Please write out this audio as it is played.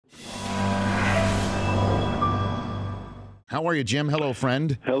How are you, Jim? Hello,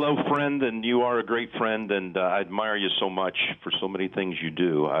 friend. Hello, friend, and you are a great friend, and I admire you so much for so many things you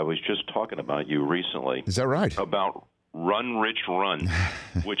do. I was just talking about you recently. Is that right? About Run, Rich, Run,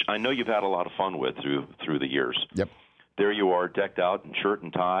 which I know you've had a lot of fun with through the years. Yep. There you are, decked out in shirt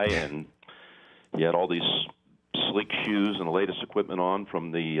and tie, and you had all these sleek shoes and the latest equipment on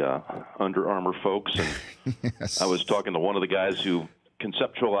from the Under Armour folks. And Yes. I was talking to one of the guys who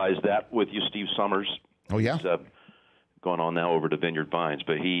conceptualized that with you, Steve Summers. Oh, yeah? He's gone on now over to Vineyard Vines,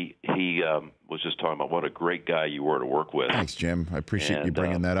 but he was just talking about what a great guy you were to work with. Thanks, Jim. I appreciate you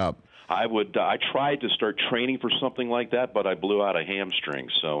bringing that up. I tried to start training for something like that, but I blew out a hamstring,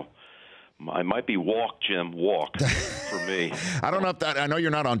 so I might be walk, Jim, walk for me. I don't know if that. I know you're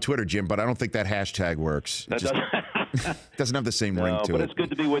not on Twitter, Jim, but I don't think that hashtag works. It just doesn't have the same ring to it. But it's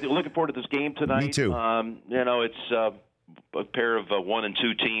good to be with you. Looking forward to this game tonight. Me too. It's a pair of 1 and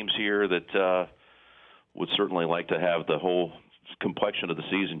 2 teams here that would certainly like to have the whole complexion of the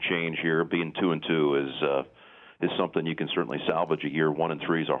season change here. Being 2 and 2 is something you can certainly salvage a year. 1 and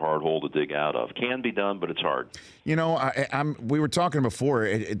 3 is a hard hole to dig out of. Can be done, but it's hard. You know, we were talking before.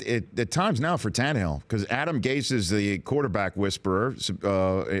 At times now for Tannehill, because Adam Gase is the quarterback whisperer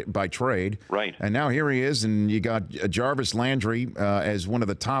by trade, right? And now here he is, and you got Jarvis Landry as one of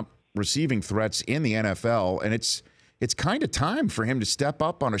the top receiving threats in the NFL, and it's kind of time for him to step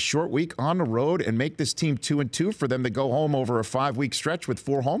up on a short week on the road and make this team 2 and 2 for them to go home over a 5-week stretch with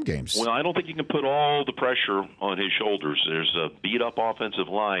 4 home games. Well, I don't think you can put all the pressure on his shoulders. There's a beat-up offensive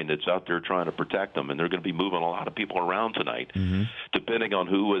line that's out there trying to protect them, and they're going to be moving a lot of people around tonight, depending on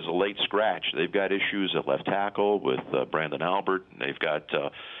who is a late scratch. They've got issues at left tackle with Brandon Albert. They've got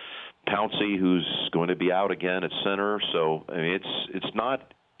Pouncey, who's going to be out again at center. So I mean, it's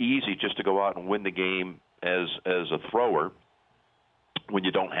not easy just to go out and win the game as a thrower when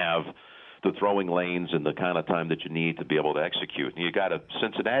you don't have the throwing lanes and the kind of time that you need to be able to execute. And you got a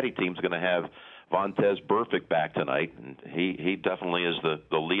Cincinnati team's going to have Vontez Burfict back tonight, and he definitely is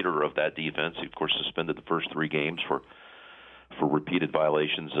the leader of that defense. He, of course, suspended the first 3 games for repeated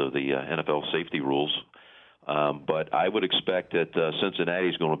violations of the NFL safety rules. But I would expect that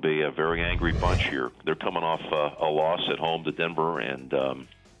Cincinnati's going to be a very angry bunch here. They're coming off a loss at home to Denver, and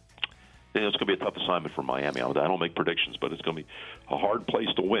it's going to be a tough assignment for Miami. I don't make predictions, but it's going to be a hard place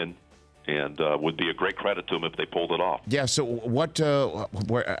to win, and would be a great credit to them if they pulled it off. Yeah, so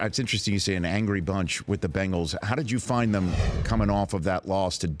it's interesting you say an angry bunch with the Bengals. How did you find them coming off of that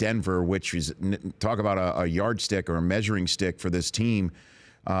loss to Denver, which is, talk about a yardstick or a measuring stick for this team,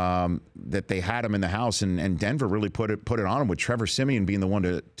 that they had them in the house, and Denver really put it on them with Trevor Siemian being the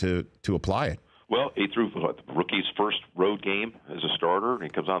one to apply it. Well, he threw the rookie's first road game as a starter, and he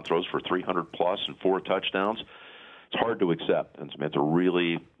comes out and throws for 300-plus and 4 touchdowns. It's hard to accept, and it's a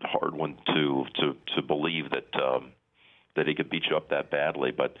really hard one to believe that he could beat you up that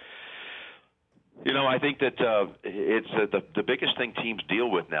badly. But I think that it's the biggest thing teams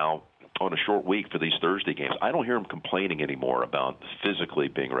deal with now on a short week for these Thursday games. I don't hear them complaining anymore about physically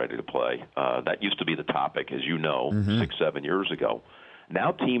being ready to play. That used to be the topic, as you know, 6-7 years ago.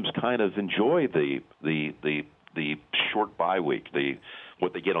 Now teams kind of enjoy the short bye week,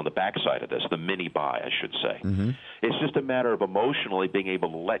 what they get on the backside of this, the mini bye, I should say. It's just a matter of emotionally being able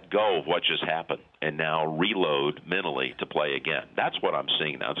to let go of what just happened and now reload mentally to play again. That's what I'm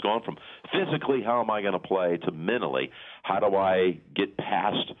seeing now. It's gone from physically, how am I going to play, to mentally, how do I get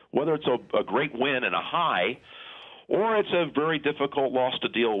past, whether it's a great win and a high, or it's a very difficult loss to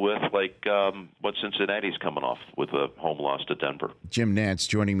deal with, like what Cincinnati's coming off with a home loss to Denver. Jim Nantz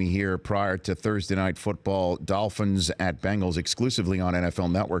joining me here prior to Thursday Night Football, Dolphins at Bengals, exclusively on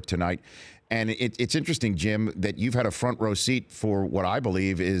NFL Network tonight. And it's interesting, Jim, that you've had a front row seat for what I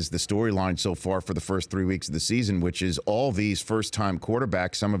believe is the storyline so far for the first 3 weeks of the season, which is all these first-time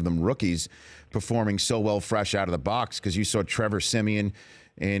quarterbacks, some of them rookies, performing so well fresh out of the box, because you saw Trevor Siemian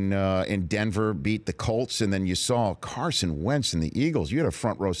in Denver beat the Colts, and then you saw Carson Wentz and the Eagles. You had a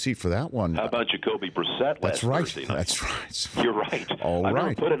front row seat for that one. How about Jacoby Brissett last Thursday night? That's right. You're right. All I right.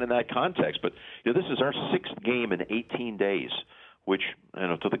 never put it in that context, but this is our 6th game in 18 days, which,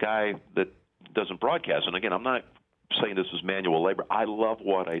 to the guy that doesn't broadcast, and again, I'm not saying this is manual labor. I love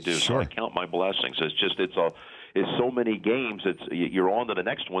what I do, Sure. so I count my blessings. It's so many games. You're on to the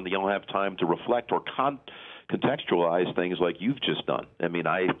next one that you don't have time to reflect or contextualize things like you've just done. I mean,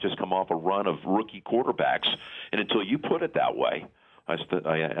 I just come off a run of rookie quarterbacks, and until you put it that way, I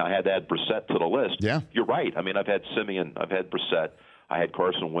had to add Brissett to the list. Yeah. You're right. I mean, I've had Siemian, I've had Brissett, I had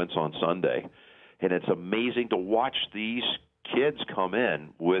Carson Wentz on Sunday, and it's amazing to watch these kids come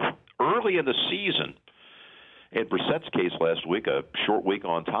in with early in the season. In Brissett's case last week, a short week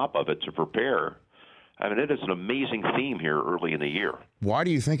on top of it to prepare. I mean, it is an amazing theme here early in the year. Why do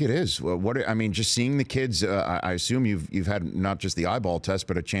you think it is? I mean, just seeing the kids. I assume you've had not just the eyeball test,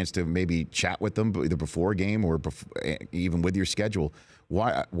 but a chance to maybe chat with them either before a game or even with your schedule.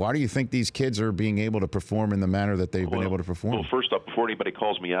 Why do you think these kids are being able to perform in the manner that they've been able to perform? Well, first up, before anybody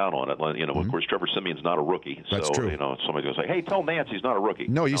calls me out on it, of course, Trevor Siemian's not a rookie. That's so, true. Somebody goes like, "Hey, tell Nantz he's not a rookie."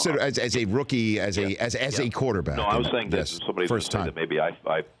 No, you said as a rookie, as a quarterback. No, I was saying that somebody first time. That maybe I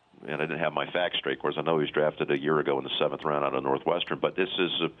didn't have my facts straight. Of course, I know he was drafted a year ago in the 7th round out of Northwestern, but this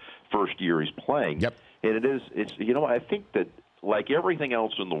is the first year he's playing. Yep. And it's I think that like everything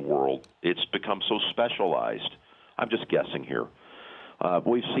else in the world, it's become so specialized. I'm just guessing here.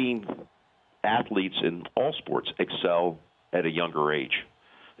 We've seen athletes in all sports excel at a younger age.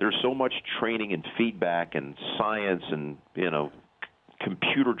 There's so much training and feedback and science and,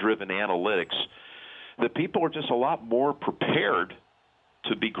 computer-driven analytics that people are just a lot more prepared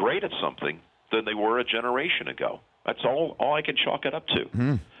to be great at something than they were a generation ago. That's all I can chalk it up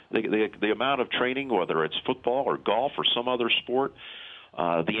to. The amount of training, whether it's football or golf or some other sport,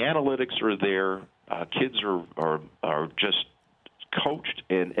 the analytics are there. Kids are just coached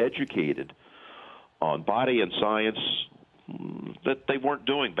and educated on body and science that they weren't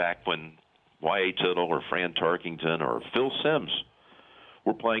doing back when Y.A. Tittle or Fran Tarkington or Phil Simms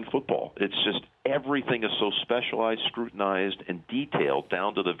were playing football. It's just everything is so specialized, scrutinized, and detailed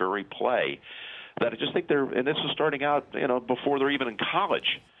down to the very play that I just think and this is starting out, before they're even in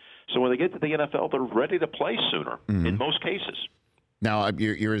college. So when they get to the NFL, they're ready to play sooner in most cases. Now,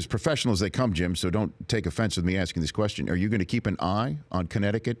 you're as professional as they come, Jim, so don't take offense with me asking this question. Are you going to keep an eye on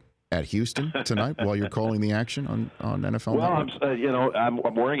Connecticut at Houston tonight while you're calling the action on NFL Network?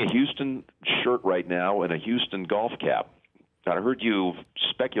 I'm wearing a Houston shirt right now and a Houston golf cap. I heard you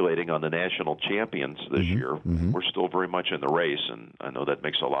speculating on the national champions this year. We're still very much in the race, and I know that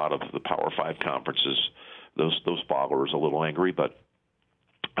makes a lot of the Power 5 conferences, those followers, a little angry. But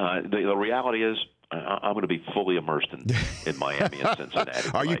the reality is, I'm going to be fully immersed in Miami and Cincinnati.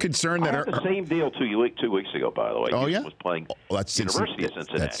 Are you concerned that the same deal 2 weeks ago? By the way, oh Houston was playing University of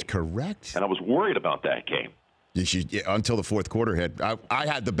Cincinnati. That's correct. And I was worried about that game. Until the fourth quarter hit. I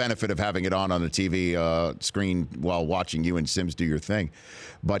had the benefit of having it on the TV screen while watching you and Sims do your thing.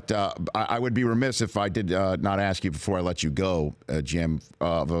 But I would be remiss if I did not ask you before I let you go, Jim,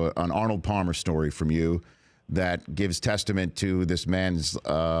 of an Arnold Palmer story from you that gives testament to this man's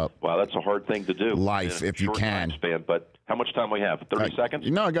wow, that's a hard thing to do. Life, if you can. Span, but how much time we have? 30 seconds?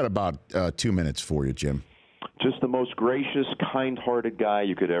 No, I got about 2 minutes for you, Jim. Just the most gracious, kind-hearted guy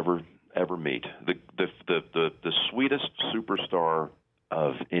you could ever meet. The sweetest superstar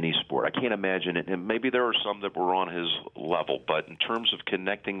of any sport. I can't imagine it. And maybe there are some that were on his level, but in terms of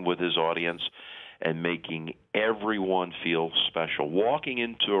connecting with his audience and making everyone feel special, walking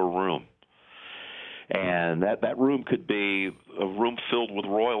into a room, and that room could be a room filled with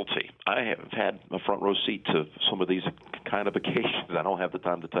royalty. I have had a front row seat to some of these kind of occasions. I don't have the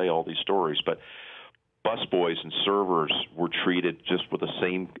time to tell you all these stories, but busboys and servers were treated just with the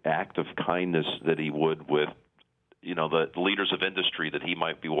same act of kindness that he would with, the leaders of industry that he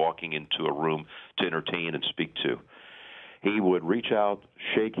might be walking into a room to entertain and speak to. He would reach out,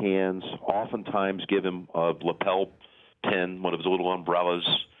 shake hands, oftentimes give him a lapel pin, one of his little umbrellas,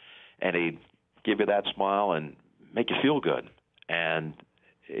 and he'd give you that smile and make you feel good. And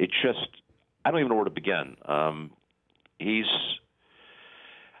it just, I don't even know where to begin.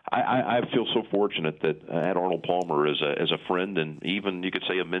 I feel so fortunate that I had Arnold Palmer as a friend and even, you could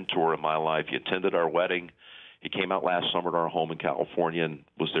say, a mentor in my life. He attended our wedding. He came out last summer to our home in California and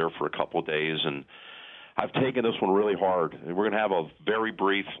was there for a couple of days. And I've taken this one really hard. And we're going to have a very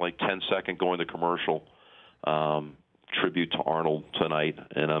brief, 10-second going to commercial tribute to Arnold tonight.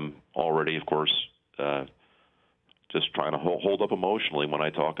 And I'm already, of course, just trying to hold up emotionally when I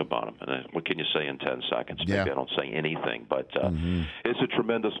talk about him. And what can you say in 10 seconds? Yeah. Maybe I don't say anything, but it's a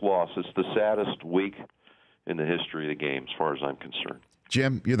tremendous loss. It's the saddest week in the history of the game, as far as I'm concerned.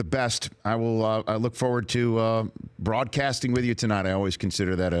 Jim, you're the best. I will. I look forward to broadcasting with you tonight. I always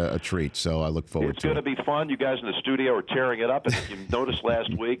consider that a treat, so I look forward to it. It's going to be fun. You guys in the studio are tearing it up. And you noticed last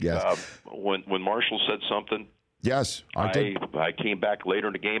week when Marshall said something. Yes, I did. I came back later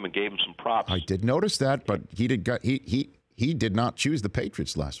in the game and gave him some props. I did notice that, but he did not choose the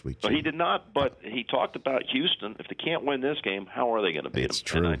Patriots last week. So he did not, but he talked about Houston. If they can't win this game, how are they going to beat them? That's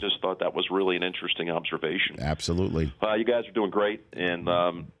true. And I just thought that was really an interesting observation. Absolutely. You guys are doing great, and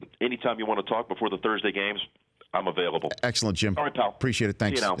anytime you want to talk before the Thursday games, I'm available. Excellent, Jim. All right, pal. Appreciate it.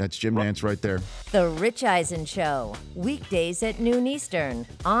 Thanks. That's Jim Nantz right there. The Rich Eisen Show, weekdays at noon Eastern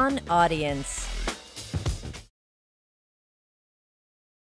on Audience.